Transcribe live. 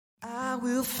I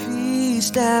will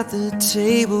feast at the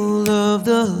table of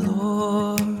the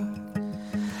Lord.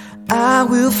 I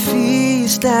will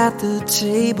feast at the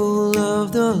table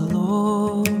of the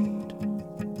Lord.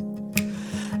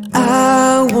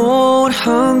 I won't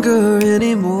hunger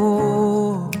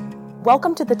anymore.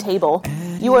 Welcome to The Table.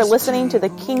 You are listening to the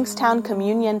Kingstown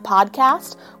Communion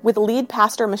podcast with lead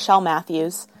pastor Michelle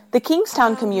Matthews. The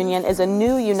Kingstown Communion is a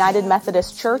new United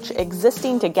Methodist church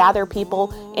existing to gather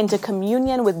people into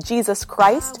communion with Jesus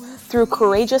Christ through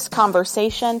courageous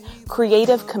conversation,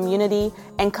 creative community,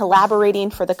 and collaborating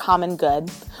for the common good.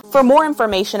 For more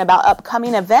information about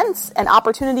upcoming events and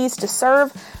opportunities to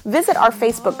serve, visit our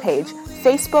Facebook page,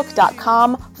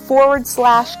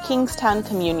 facebook.com/Kingstown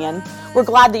Communion. We're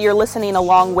glad that you're listening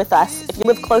along with us. If you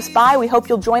live close by, we hope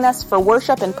you'll join us for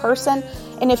worship in person.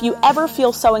 And if you ever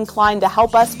feel so inclined to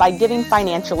help us by giving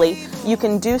financially, you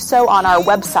can do so on our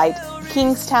website,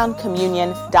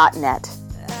 kingstowncommunion.net.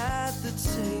 At the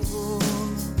table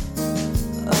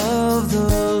of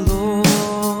the Lord.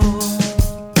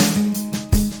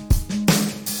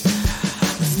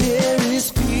 There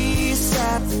is peace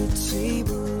at the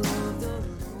table of the Lord.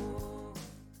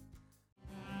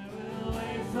 I will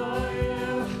wait for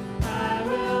you. I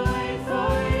will wait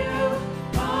for you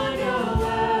on your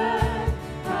word.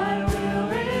 I will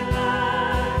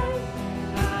rely.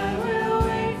 I will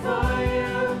wait for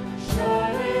you.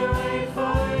 Surely wait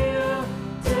for you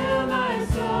till my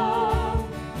soul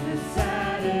is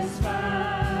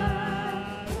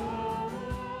satisfied.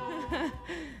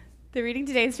 The reading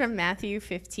today is from Matthew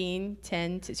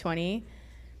 15:10-20.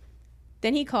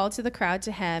 Then he called to the crowd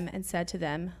to him and said to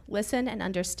them, "Listen and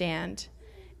understand.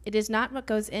 It is not what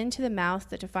goes into the mouth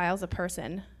that defiles a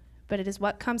person, but it is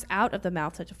what comes out of the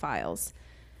mouth that defiles."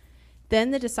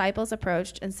 Then the disciples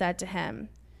approached and said to him,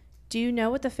 "Do you know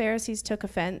what the Pharisees took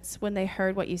offense when they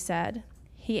heard what you said?"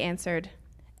 He answered,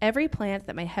 "Every plant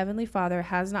that my heavenly Father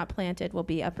has not planted will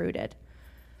be uprooted.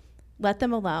 Let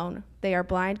them alone. They are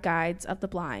blind guides of the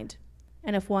blind.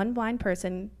 And if one blind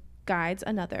person guides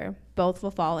another, both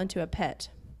will fall into a pit."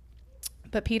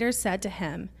 But Peter said to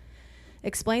him,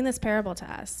 "Explain this parable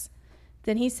to us."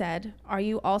 Then he said, "Are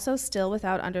you also still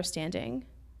without understanding?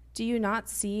 Do you not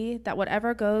see that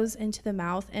whatever goes into the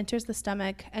mouth enters the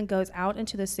stomach and goes out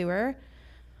into the sewer?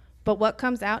 But what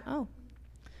comes out of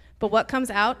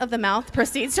the mouth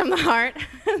proceeds from the heart,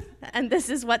 and this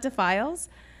is what defiles.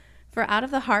 For out of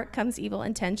the heart comes evil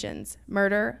intentions,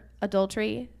 murder,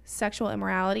 adultery, sexual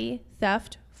immorality,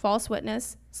 theft, false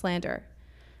witness, slander.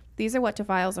 These are what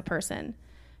defiles a person.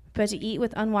 But to eat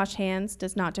with unwashed hands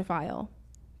does not defile.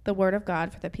 The word of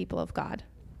God for the people of God.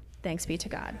 Thanks be to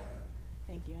God."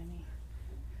 Thank you, Amy.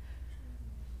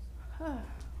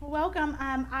 Welcome.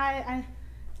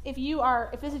 If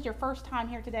this is your first time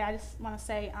here today, I just want to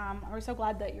say we're so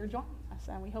glad that you're joining us,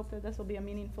 and we hope that this will be a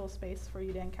meaningful space for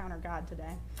you to encounter God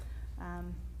today.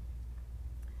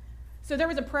 So there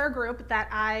was a prayer group that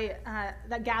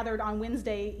that gathered on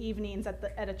Wednesday evenings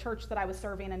at a church that I was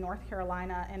serving in North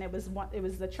Carolina, and it was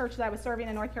the church that I was serving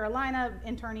in North Carolina,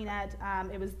 interning at.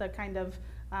 It was the kind of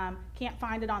can't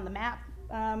find it on the map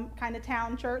kind of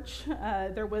town church.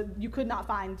 You could not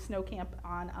find Snow Camp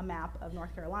on a map of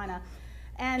North Carolina.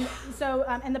 And so,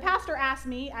 and the pastor asked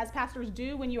me, as pastors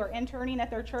do when you are interning at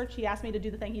their church, he asked me to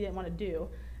do the thing he didn't want to do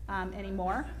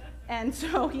anymore. And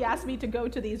so he asked me to go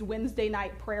to these Wednesday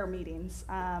night prayer meetings.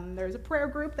 There's a prayer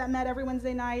group that met every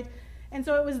Wednesday night. And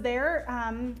so it was there,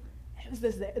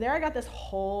 there I got this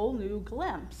whole new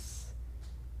glimpse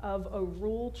of a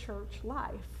rural church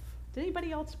life. Did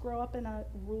anybody else grow up in a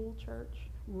rural church?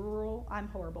 Rural? I'm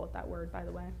horrible at that word, by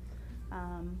the way.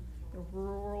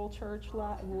 Rural church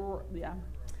life, yeah.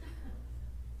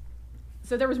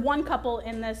 So there was one couple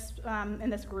in this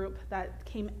group that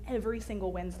came every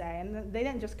single Wednesday, and they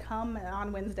didn't just come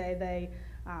on Wednesday.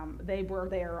 They were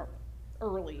there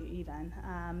early even,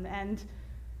 and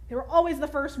they were always the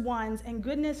first ones. And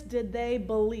goodness, did they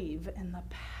believe in the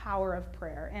power of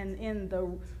prayer. And in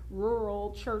the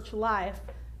rural church life,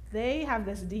 they have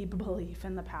this deep belief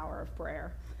in the power of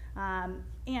prayer.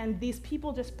 And these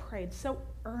people just prayed so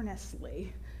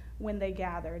earnestly when they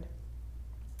gathered.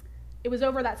 It was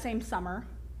over that same summer,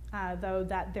 though,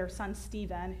 that their son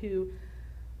Stephen, who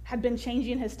had been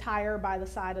changing his tire by the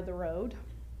side of the road,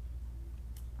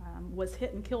 was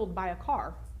hit and killed by a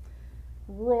car,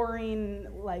 roaring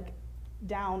like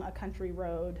down a country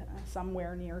road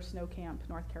somewhere near Snow Camp,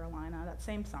 North Carolina, that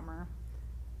same summer.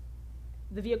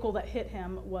 The vehicle that hit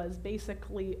him was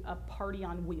basically a party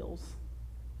on wheels.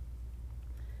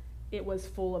 It was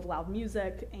full of loud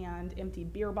music and empty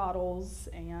beer bottles,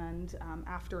 and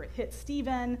after it hit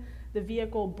Stephen, the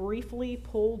vehicle briefly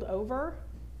pulled over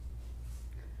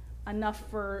enough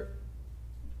for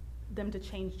them to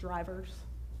change drivers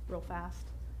real fast.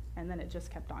 And then it just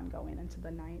kept on going into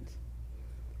the night,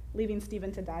 leaving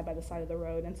Stephen to die by the side of the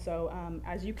road. And so,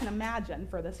 as you can imagine,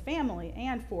 for this family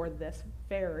and for this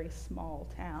very small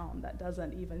town that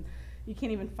you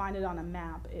can't even find it on a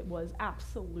map, it was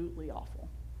absolutely awful.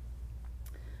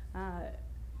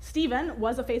 Stephen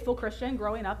was a faithful Christian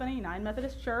growing up in a United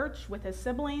Methodist church with his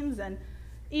siblings, and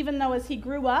even though as he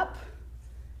grew up,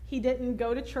 he didn't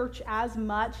go to church as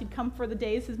much. He'd come for the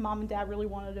days his mom and dad really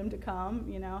wanted him to come.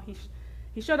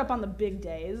 He showed up on the big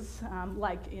days,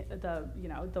 like the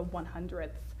 100th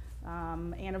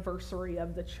anniversary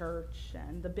of the church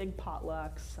and the big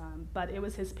potlucks. But it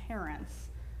was his parents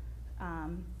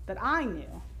that I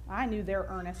knew. I knew their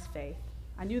earnest faith.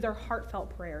 I knew their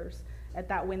heartfelt prayers at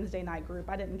that Wednesday night group.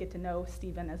 I didn't get to know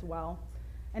Stephen as well.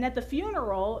 And at the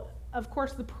funeral, of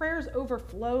course, the prayers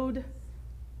overflowed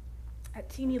at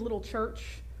teeny little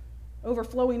church,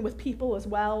 overflowing with people as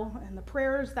well. And the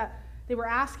prayers that they were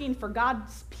asking for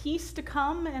God's peace to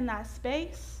come in that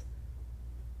space.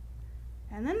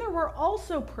 And then there were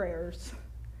also prayers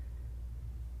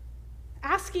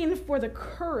asking for the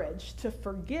courage to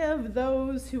forgive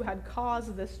those who had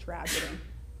caused this tragedy.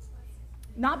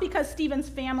 Not because Stephen's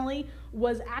family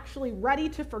was actually ready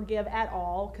to forgive at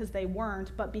all, because they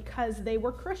weren't, but because they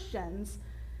were Christians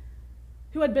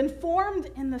who had been formed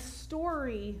in the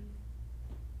story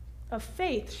of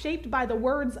faith, shaped by the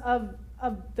words of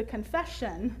the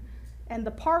confession and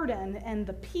the pardon and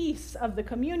the peace of the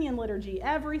communion liturgy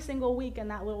every single week in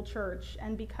that little church,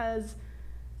 and because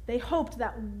they hoped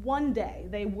that one day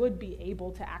they would be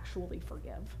able to actually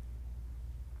forgive.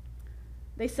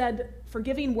 They said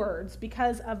forgiving words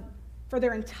because for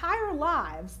their entire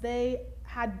lives, they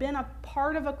had been a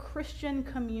part of a Christian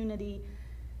community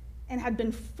and had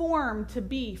been formed to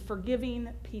be forgiving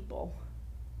people.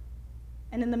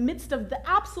 And in the midst of the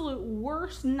absolute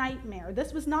worst nightmare,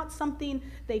 this was not something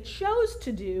they chose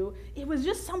to do. It was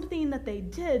just something that they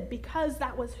did because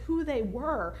that was who they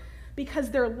were, because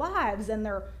their lives and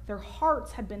their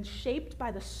hearts had been shaped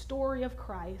by the story of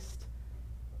Christ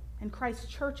and Christ's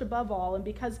church above all, and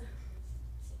because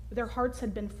their hearts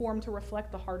had been formed to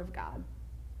reflect the heart of God.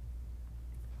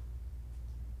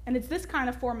 And it's this kind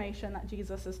of formation that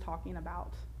Jesus is talking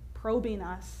about, probing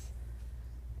us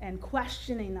and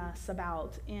questioning us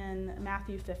about in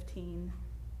Matthew 15.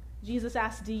 Jesus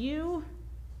asks, do you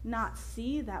not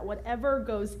see that whatever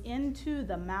goes into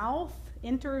the mouth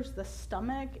enters the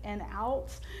stomach and out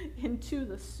into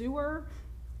the sewer?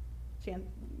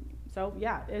 So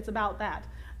yeah, it's about that.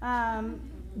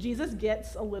 Jesus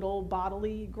gets a little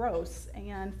bodily gross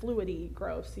and fluidy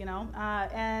gross,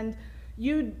 and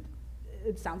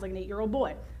it sounds like an 8-year-old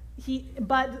boy.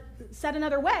 But said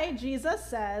another way, Jesus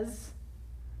says,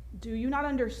 do you not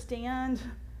understand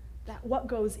that what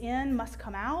goes in must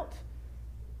come out?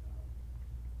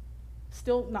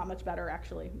 Still not much better,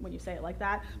 actually, when you say it like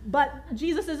that. But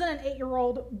Jesus isn't an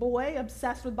 8-year-old boy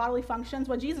obsessed with bodily functions.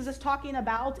 What Jesus is talking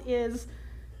about is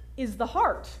the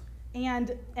heart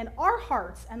and our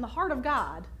hearts and the heart of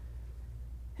God.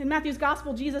 In Matthew's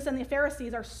gospel, Jesus and the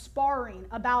Pharisees are sparring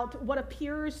about what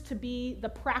appears to be the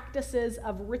practices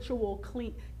of ritual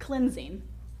cleansing.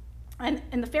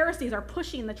 And the Pharisees are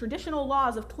pushing the traditional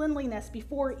laws of cleanliness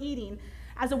before eating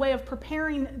as a way of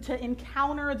preparing to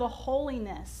encounter the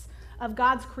holiness of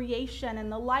God's creation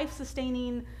and the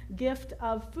life-sustaining gift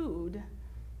of food.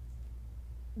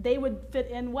 They would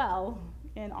fit in well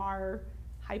in our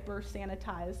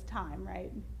hyper-sanitized time,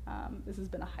 right? This has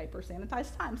been a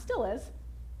hyper-sanitized time, still is.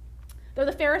 Though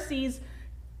the Pharisees'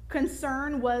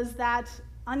 concern was that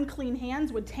unclean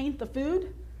hands would taint the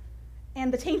food,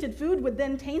 and the tainted food would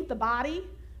then taint the body,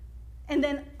 and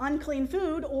then unclean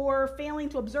food or failing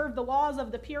to observe the laws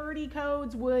of the purity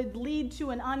codes would lead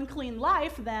to an unclean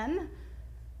life then,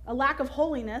 a lack of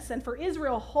holiness. And for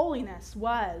Israel, holiness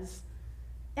was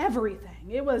everything.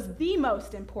 It was the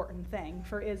most important thing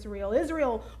for Israel.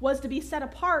 Israel was to be set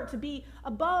apart, to be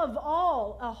above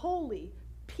all a holy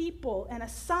people and a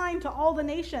sign to all the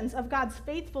nations of God's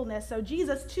faithfulness. So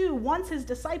Jesus, too, wants his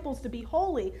disciples to be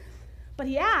holy. But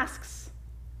he asks,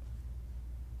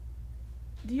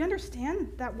 do you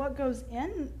understand that what goes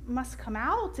in must come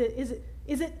out? It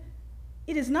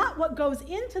is not what goes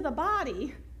into the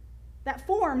body that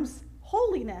forms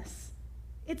holiness.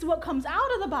 It's what comes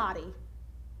out of the body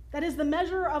that is the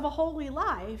measure of a holy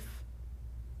life.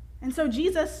 And so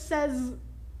Jesus says,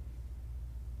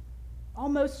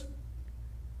 almost,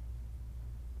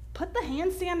 put the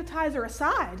hand sanitizer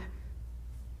aside.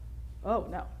 Oh,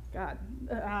 no. God.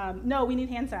 No, we need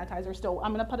hand sanitizer still.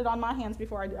 I'm going to put it on my hands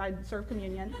before I serve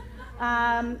communion.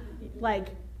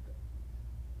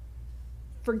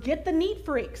 Forget the neat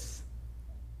freaks,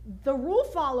 the rule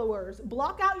followers.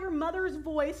 Block out your mother's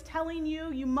voice telling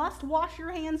you you must wash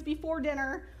your hands before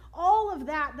dinner. All of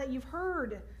that you've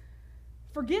heard.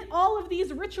 Forget all of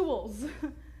these rituals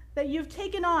that you've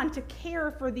taken on to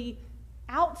care for the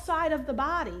outside of the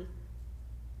body.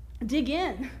 Dig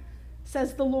in,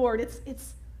 says the Lord.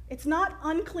 It's not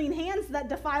unclean hands that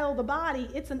defile the body,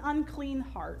 it's an unclean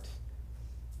heart.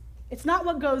 It's not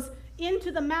what goes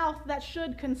into the mouth that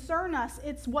should concern us,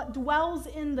 it's what dwells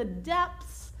in the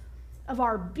depths of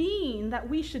our being that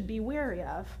we should be wary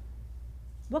of.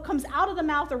 What comes out of the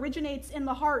mouth originates in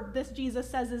the heart. This, Jesus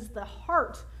says, is the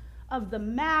heart of the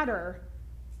matter.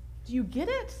 Do you get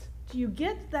it? Do you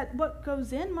get that what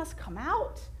goes in must come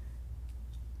out?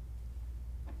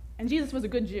 And Jesus was a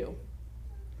good Jew.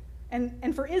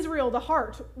 And for Israel, the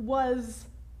heart was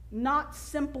not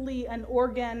simply an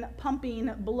organ pumping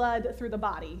blood through the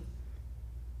body.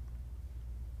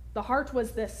 The heart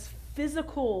was this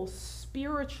physical,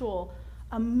 spiritual,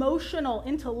 emotional,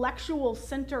 intellectual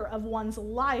center of one's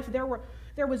life.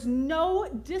 There was no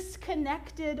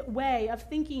disconnected way of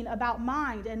thinking about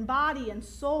mind and body and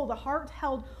soul. The heart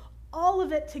held all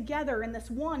of it together in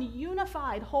this one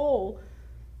unified whole.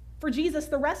 For Jesus,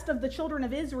 the rest of the children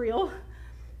of Israel,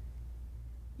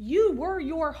 you were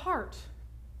your heart,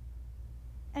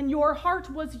 and your heart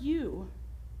was you.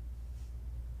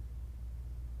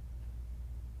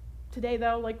 Today,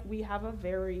 though, we have a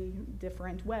very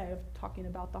different way of talking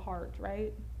about the heart,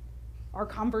 right? Our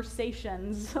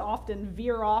conversations often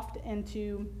veer off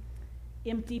into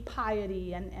empty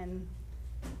piety and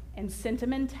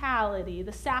sentimentality,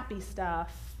 the sappy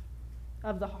stuff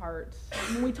of the heart.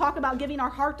 When we talk about giving our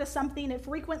heart to something, it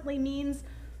frequently means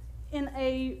in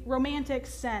a romantic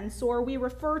sense, or we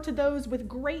refer to those with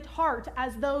great heart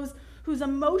as those whose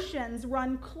emotions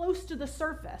run close to the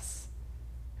surface,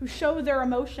 who show their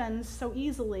emotions so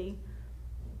easily.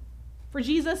 For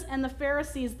Jesus and the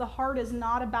Pharisees, the heart is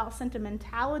not about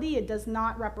sentimentality. It does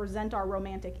not represent our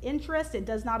romantic interest.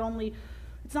 It's not only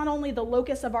the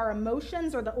locus of our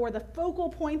emotions or the focal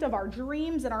point of our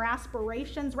dreams and our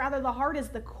aspirations. Rather, the heart is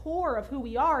the core of who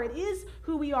we are. It is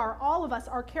who we are, all of us,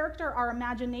 our character, our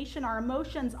imagination, our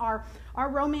emotions, our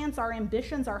romance, our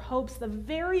ambitions, our hopes. The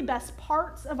very best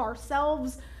parts of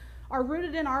ourselves are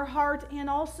rooted in our heart, and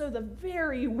also the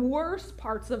very worst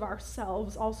parts of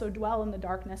ourselves also dwell in the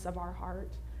darkness of our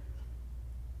heart.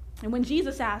 And when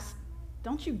Jesus asks,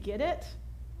 don't you get it?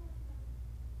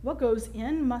 What goes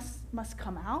in must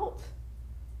come out.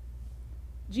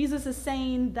 Jesus is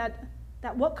saying that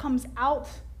what comes out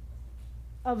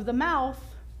of the mouth,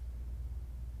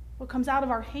 what comes out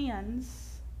of our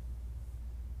hands,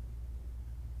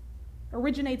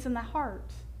 originates in the heart.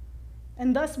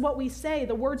 And thus what we say,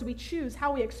 the words we choose,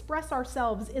 how we express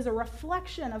ourselves is a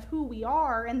reflection of who we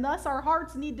are, and thus our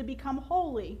hearts need to become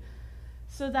holy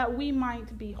so that we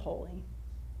might be holy.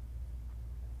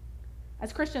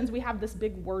 As Christians, we have this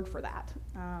big word for that.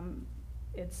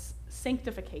 It's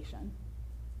sanctification.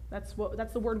 That's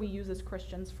the word we use as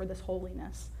Christians for this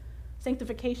holiness.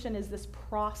 Sanctification is this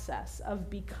process of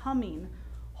becoming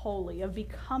holy, of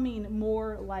becoming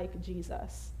more like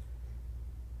Jesus.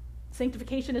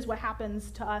 Sanctification is what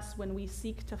happens to us when we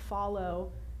seek to follow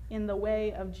in the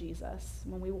way of Jesus,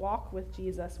 when we walk with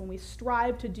Jesus, when we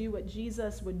strive to do what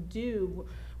Jesus would do,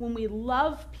 when we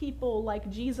love people like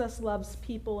Jesus loves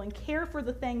people and care for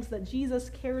the things that Jesus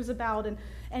cares about,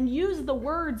 and use the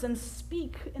words and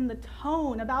speak in the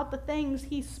tone about the things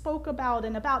he spoke about,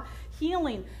 and about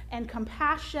healing and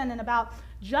compassion and about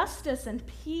justice and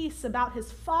peace, about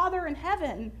his Father in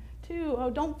heaven too. Oh,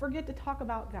 don't forget to talk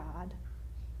about God,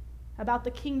 about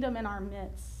the kingdom in our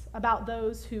midst, about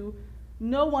those who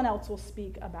no one else will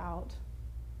speak about.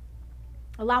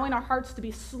 Allowing our hearts to be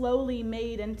slowly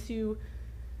made into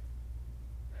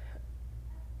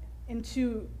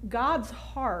God's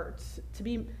heart,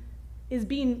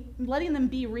 letting them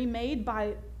be remade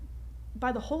by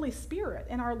the Holy Spirit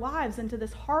in our lives into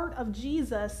this heart of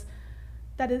Jesus.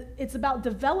 It's about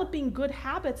developing good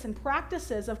habits and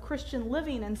practices of Christian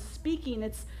living and speaking.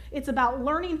 It's about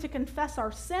learning to confess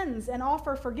our sins and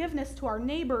offer forgiveness to our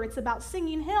neighbor. It's about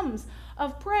singing hymns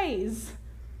of praise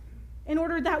in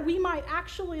order that we might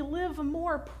actually live a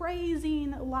more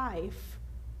praising life.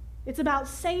 It's about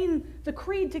saying the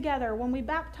creed together when we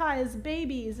baptize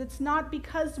babies. It's not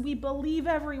because we believe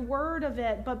every word of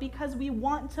it, but because we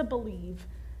want to believe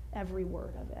every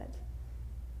word of it.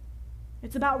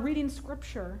 It's about reading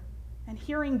scripture and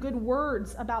hearing good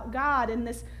words about God. In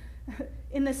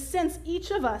this sense, each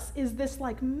of us is this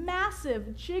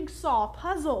massive jigsaw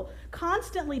puzzle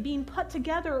constantly being put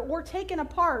together or taken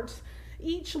apart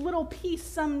each little piece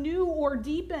some new or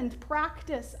deepened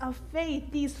practice of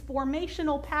faith, these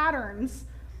formational patterns.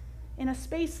 In a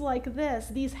space like this,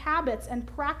 these habits and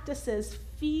practices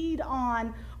feed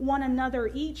on one another,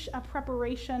 each a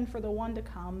preparation for the one to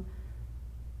come.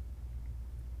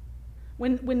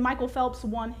 When Michael Phelps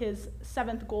won his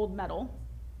 7th gold medal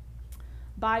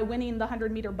by winning the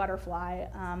 100-meter butterfly,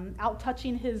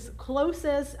 out-touching his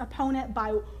closest opponent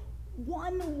by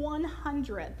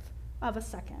 1/100th of a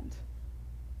second.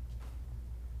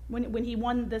 When he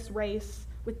won this race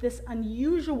with this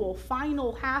unusual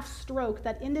final half stroke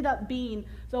that ended up being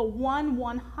the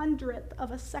 1/100th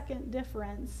of a second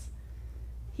difference,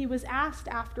 he was asked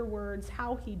afterwards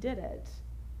how he did it.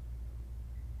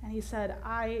 And he said,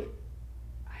 I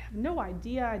have no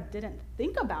idea. I didn't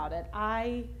think about it.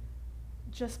 I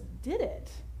just did it.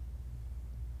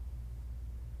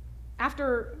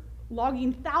 After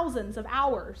logging thousands of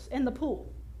hours in the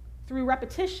pool through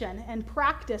repetition and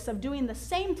practice of doing the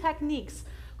same techniques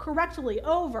correctly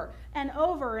over and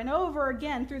over and over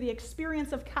again through the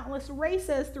experience of countless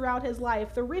races throughout his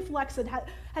life, the reflexes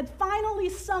had finally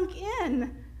sunk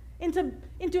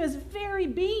into his very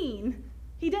being.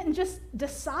 He didn't just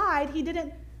decide, he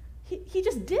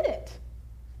just did it.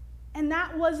 And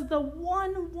that was the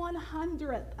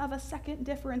 1/100th of a second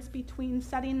difference between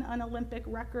setting an Olympic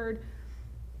record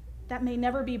that may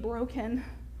never be broken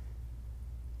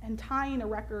and tying a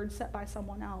record set by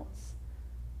someone else.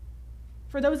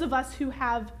 For those of us who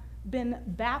have been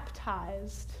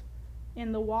baptized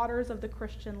in the waters of the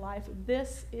Christian life,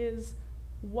 this is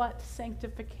what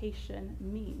sanctification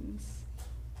means.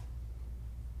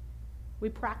 We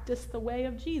practice the way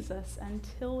of Jesus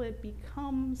until it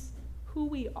becomes who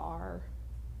we are,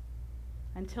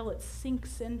 until it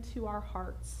sinks into our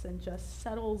hearts and just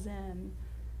settles in,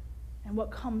 and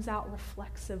what comes out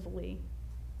reflexively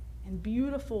in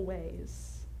beautiful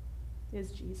ways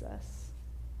is Jesus.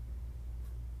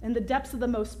 In the depths of the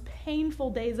most painful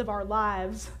days of our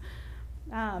lives,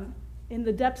 in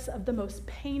the depths of the most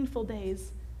painful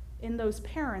days in those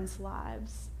parents'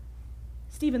 lives,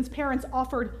 Stephen's parents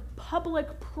offered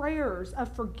public prayers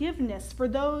of forgiveness for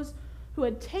those who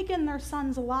had taken their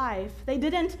son's life. They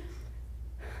didn't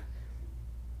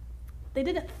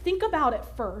think about it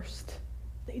first.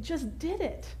 They just did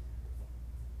it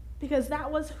because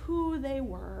that was who they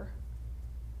were.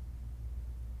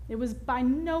 It was by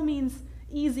no means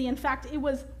easy. In fact, it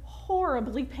was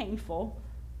horribly painful.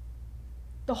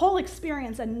 The whole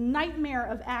experience, a nightmare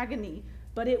of agony,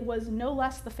 but it was no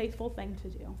less the faithful thing to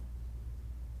do.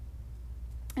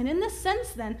 And in this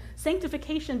sense, then,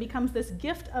 sanctification becomes this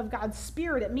gift of God's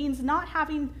Spirit. It means not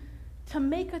having to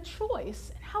make a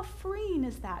choice. And how freeing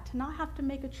is that, to not have to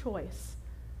make a choice?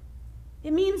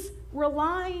 It means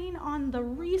relying on the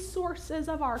resources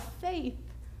of our faith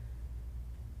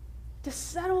to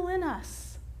settle in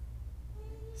us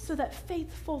so that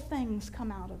faithful things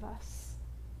come out of us.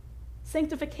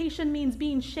 Sanctification means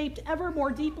being shaped ever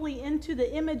more deeply into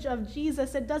the image of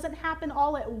Jesus. It doesn't happen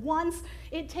all at once.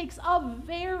 It takes a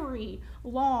very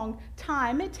long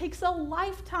time. It takes a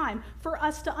lifetime for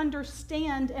us to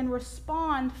understand and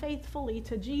respond faithfully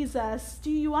to Jesus.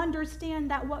 Do you understand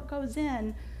that what goes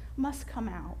in must come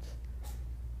out?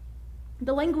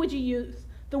 The language you use,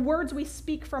 the words we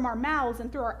speak from our mouths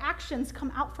and through our actions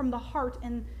come out from the heart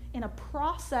in a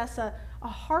process, a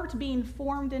heart being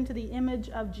formed into the image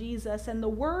of Jesus. And the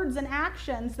words and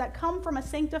actions that come from a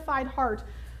sanctified heart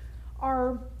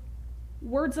are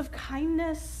words of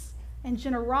kindness and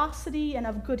generosity and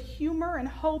of good humor and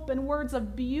hope and words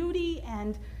of beauty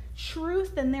and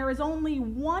truth. And there is only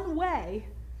one way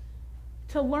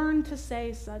to learn to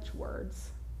say such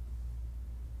words,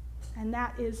 and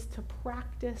that is to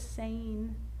practice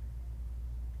saying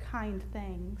kind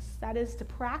things. That is to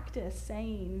practice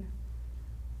saying,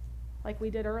 like we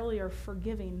did earlier,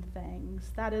 forgiving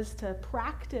things. That is to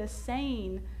practice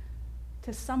saying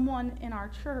to someone in our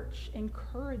church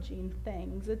encouraging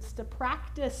things. It's to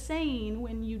practice saying,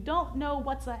 when you don't know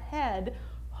what's ahead,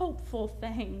 hopeful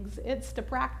things. It's to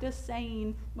practice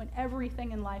saying, when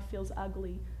everything in life feels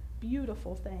ugly,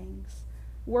 beautiful things.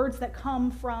 Words that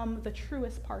come from the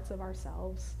truest parts of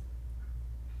ourselves.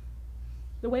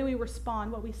 The way we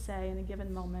respond, what we say in a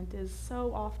given moment, is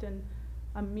so often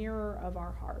a mirror of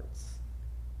our hearts.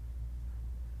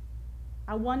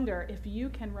 I wonder if you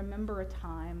can remember a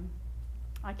time,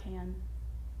 I can,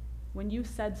 when you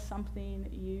said something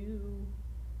you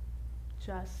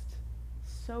just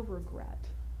so regret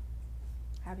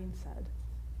having said.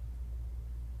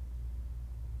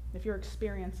 If your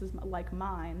experience is like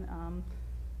mine,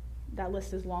 that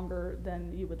list is longer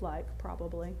than you would like,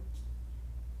 probably.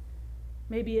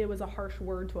 Maybe it was a harsh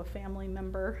word to a family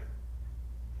member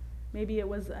Maybe it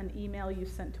was an email you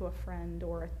sent to a friend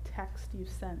or a text you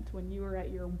sent when you were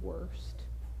at your worst.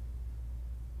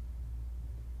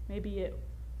 Maybe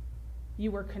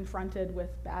you were confronted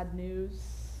with bad news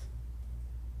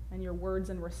and your words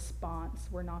in response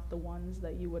were not the ones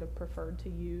that you would have preferred to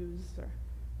use. Or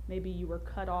maybe you were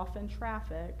cut off in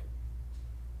traffic.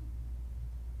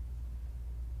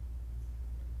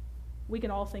 We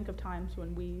can all think of times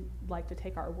when we like to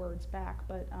take our words back,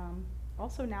 but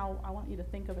also now I want you to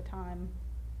think of a time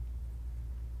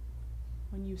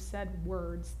when you said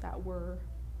words that were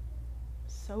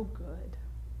so good,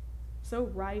 so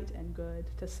right and good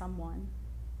to someone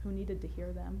who needed to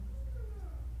hear them.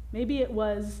 Maybe it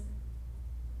was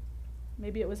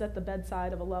at the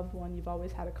bedside of a loved one you've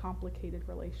always had a complicated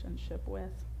relationship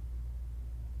with.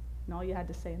 And all you had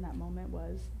to say in that moment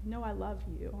was, "No, I love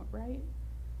you," right?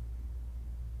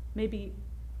 Maybe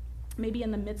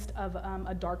in the midst of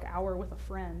a dark hour with a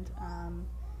friend,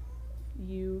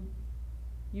 you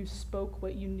spoke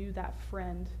what you knew that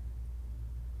friend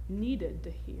needed to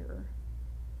hear,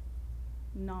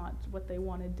 not what they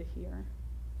wanted to hear.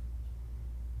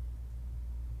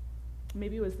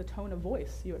 Maybe it was the tone of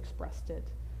voice you expressed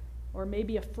it. Or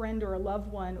maybe a friend or a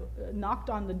loved one knocked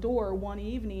on the door one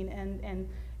evening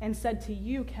and said to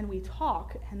you, "Can we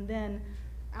talk?" And then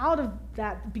out of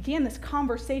that began this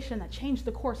conversation that changed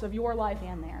the course of your life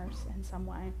and theirs in some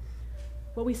way.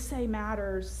 What we say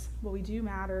matters, what we do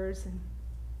matters, and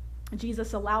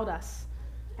Jesus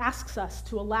asks us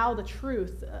to allow the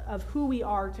truth of who we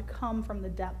are to come from the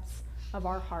depths of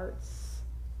our hearts.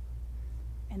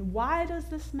 And why does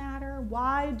this matter?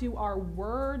 Why do our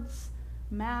words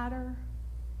matter?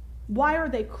 Why are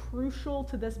they crucial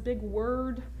to this big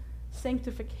word,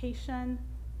 sanctification?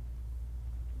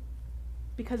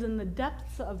 Because in the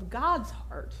depths of God's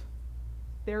heart,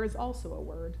 there is also a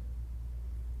word.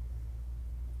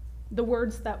 The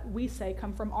words that we say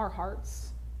come from our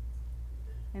hearts,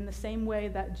 in the same way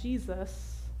that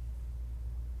Jesus,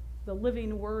 the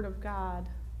living Word of God,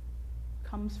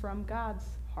 comes from God's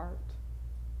heart.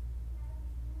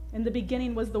 In the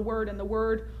beginning was the Word, and the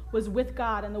Word was with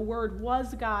God, and the Word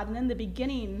was God. And in the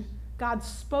beginning, God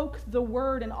spoke the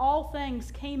word, and all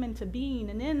things came into being.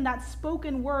 And in that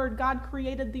spoken word, God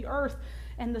created the earth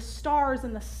and the stars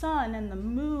and the sun and the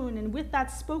moon. And with that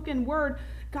spoken word,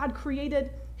 God created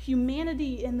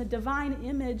humanity in the divine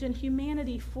image, and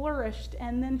humanity flourished,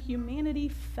 and then humanity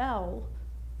fell.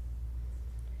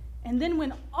 And then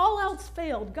when all else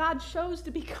failed, God chose to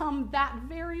become that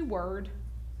very word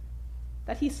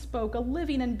that he spoke, a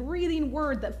living and breathing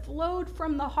word that flowed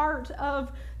from the heart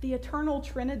of the eternal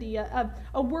Trinity,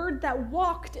 a word that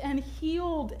walked and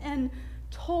healed and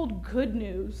told good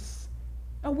news,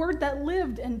 a word that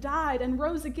lived and died and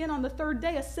rose again on the third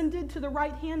day, ascended to the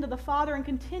right hand of the Father, and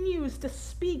continues to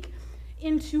speak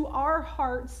into our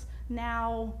hearts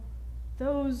now,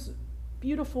 those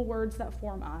beautiful words that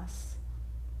form us.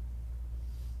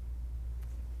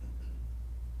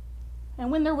 And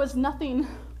when there was nothing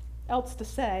else to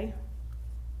say,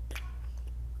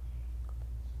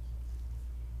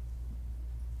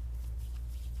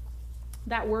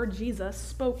 that word Jesus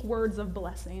spoke words of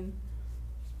blessing,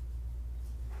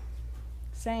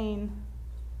 saying,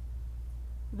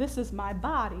 "This is my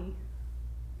body,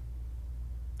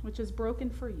 which is broken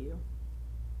for you.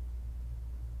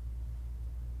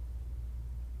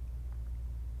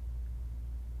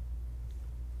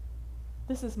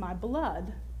 This is my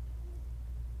blood,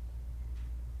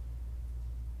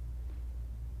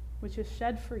 which is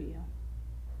shed for you."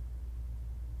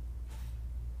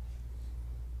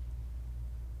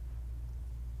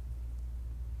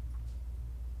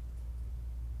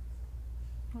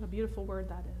 What a beautiful word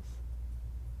that is.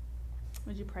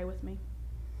 Would you pray with me?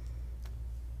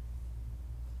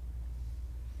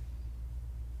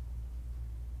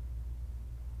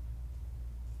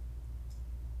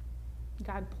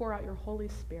 God, pour out your Holy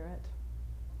Spirit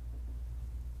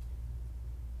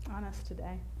on us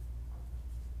today,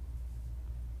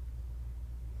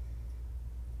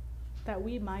 that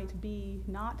we might be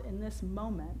not in this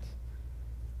moment,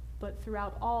 but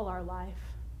throughout all our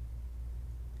life,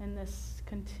 in this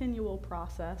continual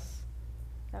process,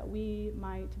 that we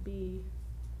might be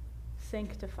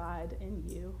sanctified in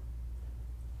you,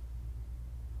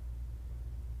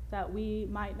 that we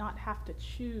might not have to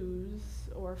choose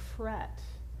or fret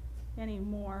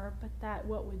anymore, but that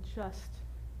what would just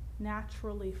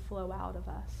naturally flow out of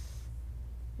us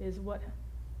is what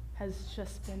has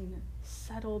just been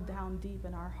settled down deep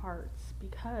in our hearts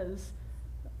because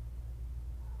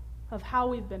of how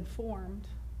we've been formed.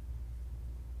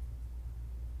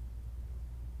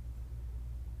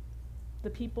 The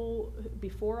people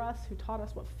before us who taught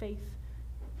us what faith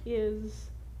is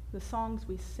the songs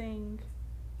we sing,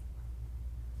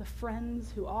 the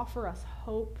friends who offer us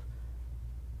hope,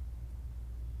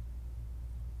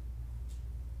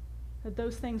 that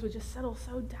those things would just settle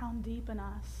so down deep in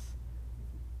us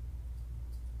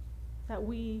that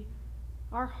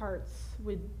our hearts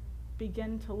would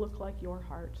begin to look like your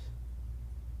heart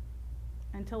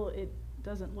until it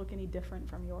doesn't look any different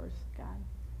from yours, God.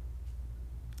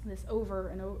 This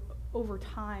over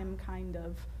time kind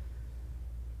of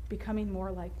becoming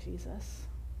more like Jesus.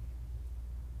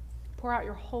 Pour out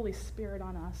your Holy Spirit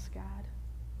on us, God,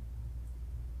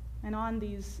 and on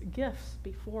these gifts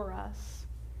before us,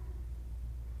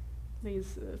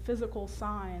 these physical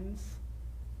signs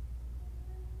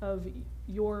of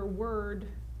your word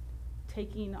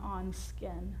taking on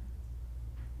skin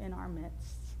in our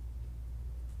midst.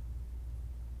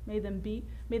 May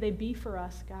they be for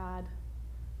us, God,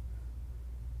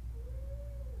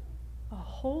 a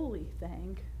holy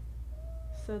thing,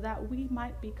 so that we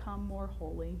might become more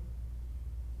holy.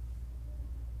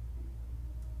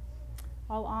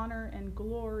 All honor and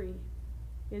glory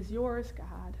is yours,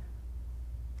 God,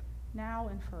 now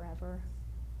and forever.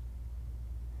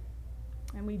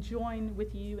 And we join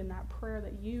with you in that prayer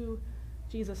that you,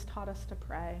 Jesus, taught us to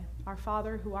pray. Our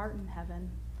Father who art in heaven,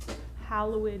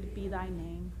 hallowed be thy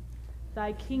name.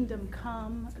 Thy kingdom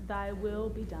come, thy will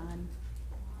be done,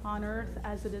 on earth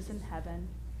as it is in heaven.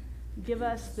 Give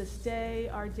us this day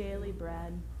our daily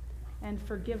bread, and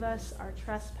forgive us our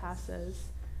trespasses,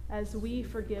 as we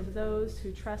forgive those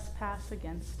who trespass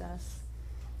against us.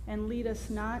 And lead us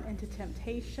not into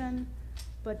temptation,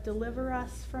 but deliver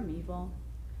us from evil.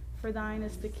 For thine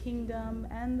is the kingdom,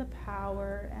 and the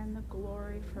power, and the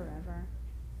glory forever.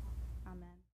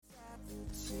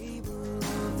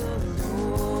 Amen.